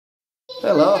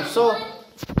Hello, so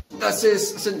this is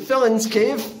St Fillan's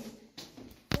cave,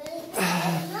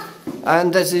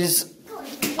 and this is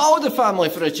all the family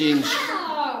for a change.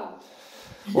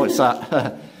 What's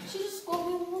that? She just got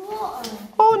me in the water.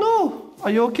 Oh no, are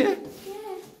you okay? Yeah.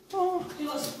 Oh, You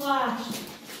got splashed.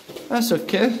 that's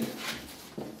okay.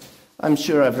 I'm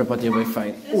sure everybody will be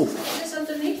fine. Oh, It's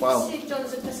underneath wow. St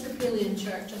John's Episcopalian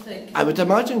Church, I think. I would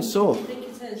imagine so. I think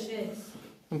it is, yes.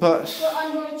 But We're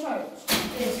under a church.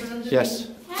 Yes, we're underneath. yes.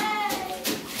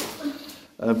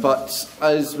 Hey! But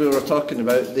as we were talking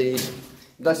about, this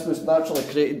was naturally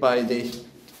created by the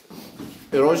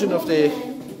erosion of the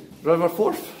River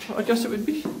Forth, I guess it would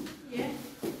be. Yeah.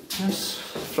 Yes,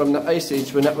 from the Ice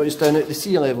Age when it was down at the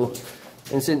sea level.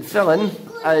 And St Fillan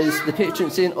is the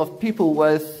patron saint of people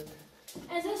with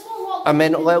Is this what a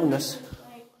mental illness.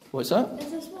 like? What's that?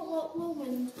 Is this what Loch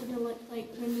Lomond's going to look like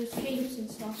when there's caves and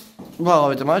stuff? Well, I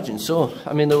would imagine so.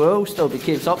 I mean, there will still be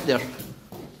caves up there.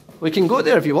 We can go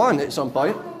there if you want at some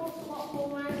point.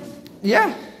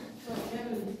 Yeah.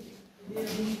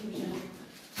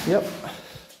 Yep.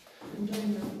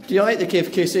 Do you like the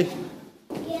cave, Casey?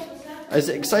 Yeah. Is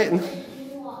it exciting?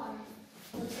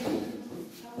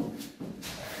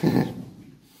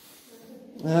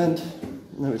 And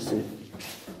let me see.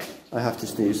 I have to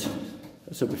sneeze.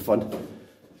 This will be fun.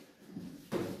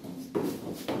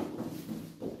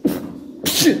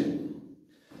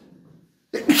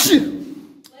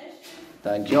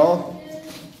 Thank you.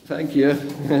 Thank you.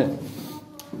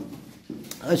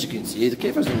 As you can see, the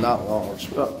cave isn't that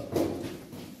large, but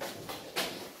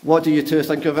what do you two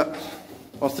think of it?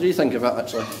 Or three think of it,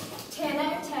 actually? 10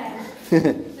 out of 10.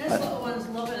 This little one's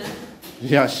loving it.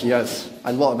 Yes, yes.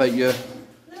 And what about you?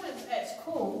 No, it's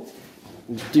cold.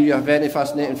 Do you have any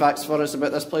fascinating facts for us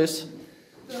about this place?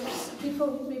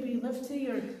 People maybe lived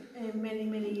here many,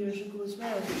 many years ago as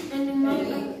well. And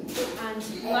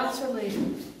latterly,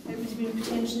 it was being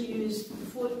potentially used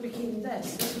before it became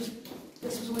this.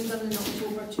 This was only done in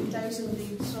October 2000.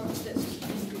 They sorted it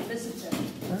to be visited.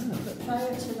 But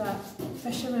prior to that,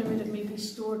 fishermen would have maybe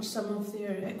stored some of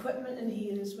their equipment in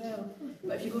here as well.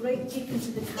 But if you go right deep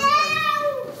into the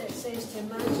cavern, it says to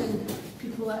imagine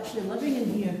people actually living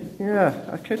in here. Yeah,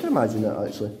 I could imagine it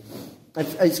actually.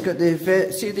 It's got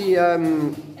the see the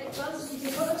It does.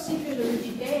 You've got to see where the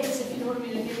roof gets, if you know what I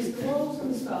mean, against the walls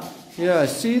and stuff. yeah,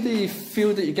 see the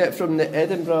feel that you get from the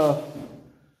Edinburgh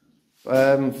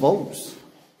vaults.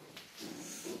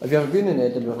 Have you ever been in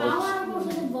Edinburgh vaults? I want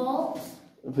to go to the vaults.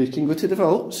 We can go to the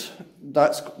vaults.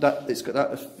 It's got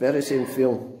that very same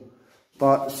feel.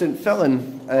 But St Fillan,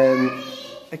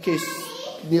 in case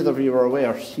neither of you were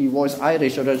aware, he was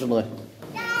Irish originally.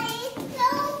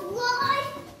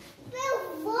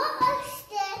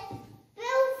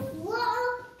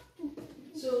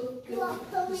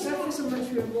 The surface on which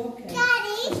we were walking is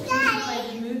caused by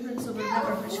the movements of a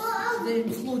river which then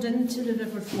flowed into the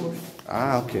River Forth.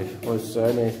 Ah, okay. Was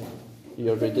any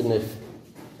you're reading the?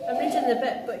 I'm reading a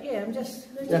bit, but yeah, I'm just...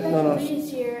 Yeah, no. Phrase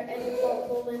here in Loch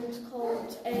Lomond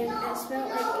called, it's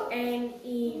spelled like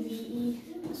N-E-V-E.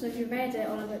 So if you read it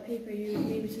on a bit of paper, you would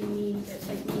maybe say me, it's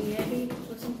like Neve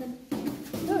or something.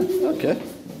 Yeah, okay,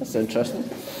 that's interesting.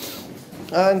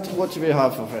 And what do we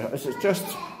have over here? Is it just?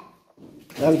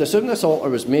 I would assume this altar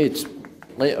was made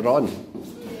later on.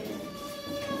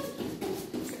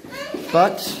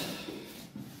 But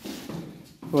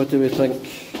what do we think?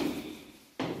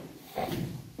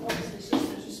 Obviously,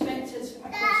 it's respected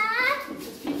across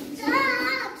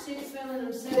St Fillan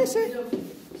himself would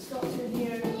have stopped in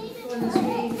here on his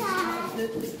way to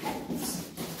the pits.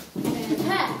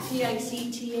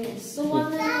 P-I-C-T-S. The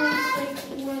one that was like,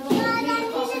 where the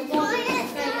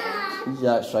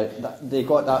Yeah, that's right. They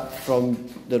got that from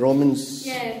the Romans,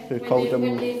 who called them.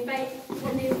 when they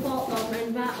fought them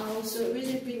in battle. So it would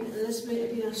have been, this might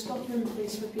have been a stopping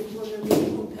place for people on their way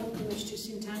home pilgrimage to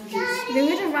St Andrews. They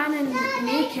would have ran in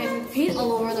naked with paint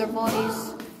all over their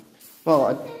bodies.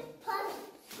 Well,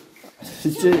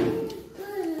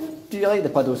 do you like the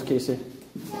puddles, Casey?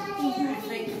 I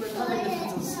think we're loving the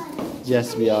puddles.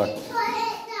 Yes, we are. Use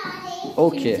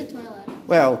Okay. the toilet.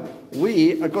 Well,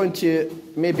 we are going to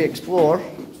maybe explore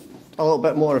a little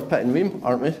bit more of Pittenweem,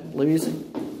 aren't we, Louise?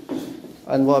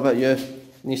 And what about you,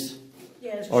 niece?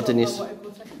 Yeah, Or Denise? I want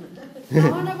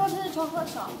to go to the chocolate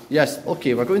shop. Yes,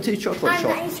 okay, we're going to the chocolate And the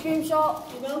shop. ice cream shop.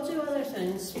 We will do other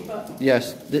things, but...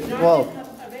 Yes,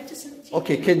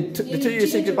 okay, can the two of you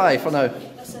say goodbye for now?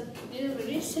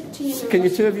 Can you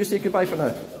two of you say goodbye for now?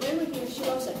 When we're here, she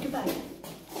loves it. Goodbye.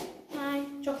 Bye.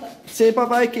 Chocolate. Say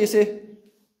bye-bye, Casey.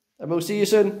 And we'll see you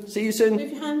soon. See you soon.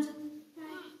 Move your hand.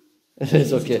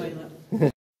 It's okay.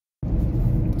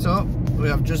 So, we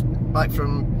have just back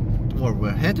from Or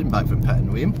we're heading back from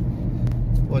Pittenweem.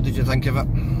 What did you think of it?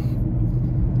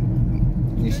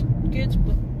 Yes. Good,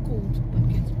 but cold, but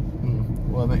good.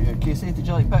 What about you, Casey? Did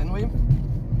you like Pittenweem?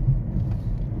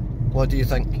 What do you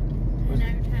think? 10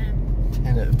 out of 10.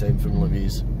 10 out of 10 from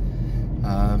Louise.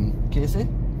 Casey?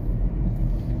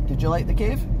 Did you like the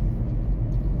cave?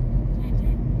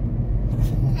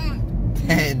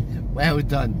 10. Well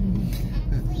done.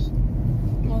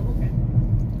 Well, okay.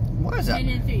 What is it? 10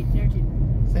 and 3, 13.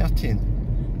 13.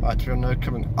 Right, we're now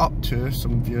coming up to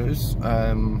some views.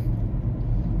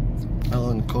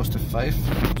 Along the coast of Fife.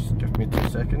 Just give me 2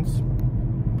 seconds.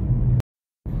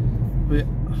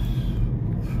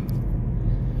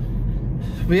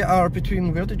 We are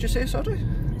between, where did you say, sorry?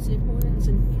 St. Mornings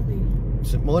and Ely.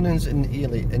 St. Mornings and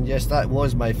Ely, and yes, that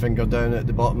was my finger down at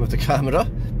the bottom of the camera,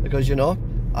 because you know,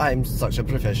 I'm such a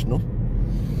professional.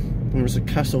 There's a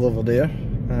castle over there.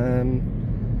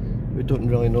 We don't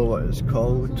really know what it's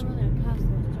called.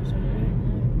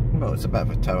 Well, it's a bit of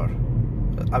a tower.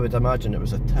 I would imagine it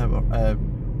was a tower.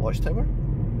 Watchtower?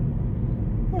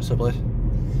 Possibly.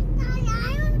 Daddy,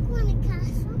 I want to go in a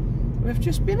castle. We've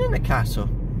just been in a castle.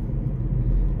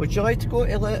 Would you like to go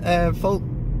to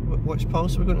which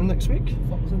palace are we going to next week?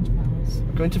 Falklands Palace.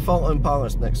 We're going to Falkland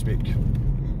Palace next week.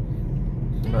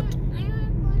 But I want to go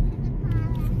to the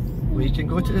palace. we can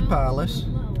go to the palace.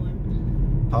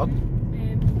 Pardon?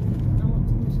 I want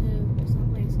to go to, what's that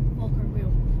place? Falkirk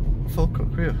Wheel.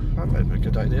 Falkirk Wheel. That might be a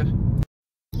good idea.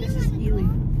 This is Ely.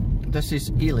 This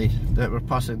is Ely that we're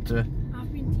passing to.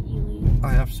 I've been to Ely.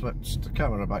 I have switched the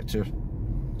camera back to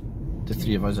the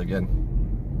 3 of us again,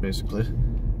 basically.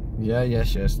 Yeah,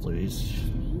 yes, Louise.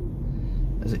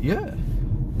 Is it you?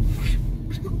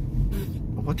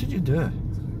 What did you do?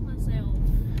 Myself.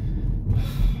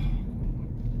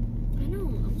 I know,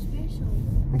 I'm special.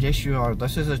 Yes, you are.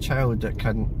 This is a child that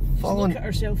can fall Look on. at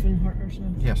herself and hurt herself.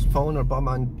 Yes, fall on her bum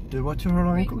and do what to her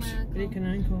ankles? Break an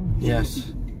ankle.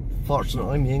 Yes.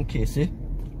 Fortunately, me and Casey,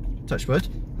 touch wood,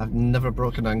 have never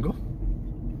broken an ankle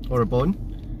or a bone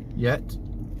yet.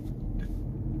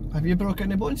 Have you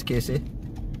broken any bones, Casey?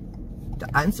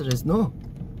 The answer is no.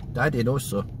 Daddy knows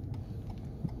so.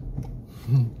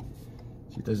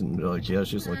 She doesn't really care,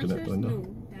 she's looking at the window. No,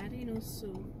 Daddy knows so.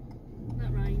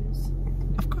 That rhymes.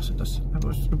 Of course it does.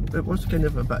 It was kind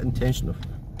of a bit intentional.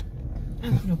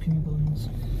 And broken bones.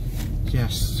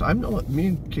 Yes, I'm not, me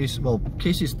and Casey, well,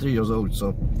 Casey's 3 years old,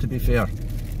 so to be fair,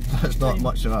 that's not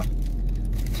much of a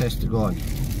test to go on.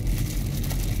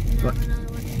 But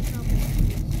Another one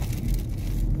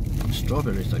in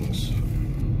strawberry things.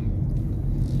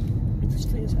 These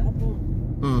things that I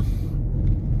bought.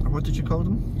 What did you call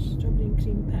them? Strawberry and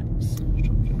cream pips. Strawberry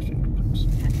and cream pips.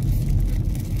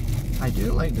 I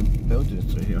do like the buildings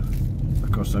through here.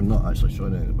 Of course, I'm not actually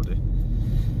showing anybody.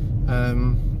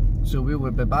 So we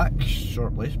will be back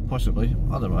shortly, possibly.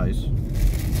 Otherwise,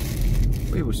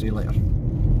 we will see you later.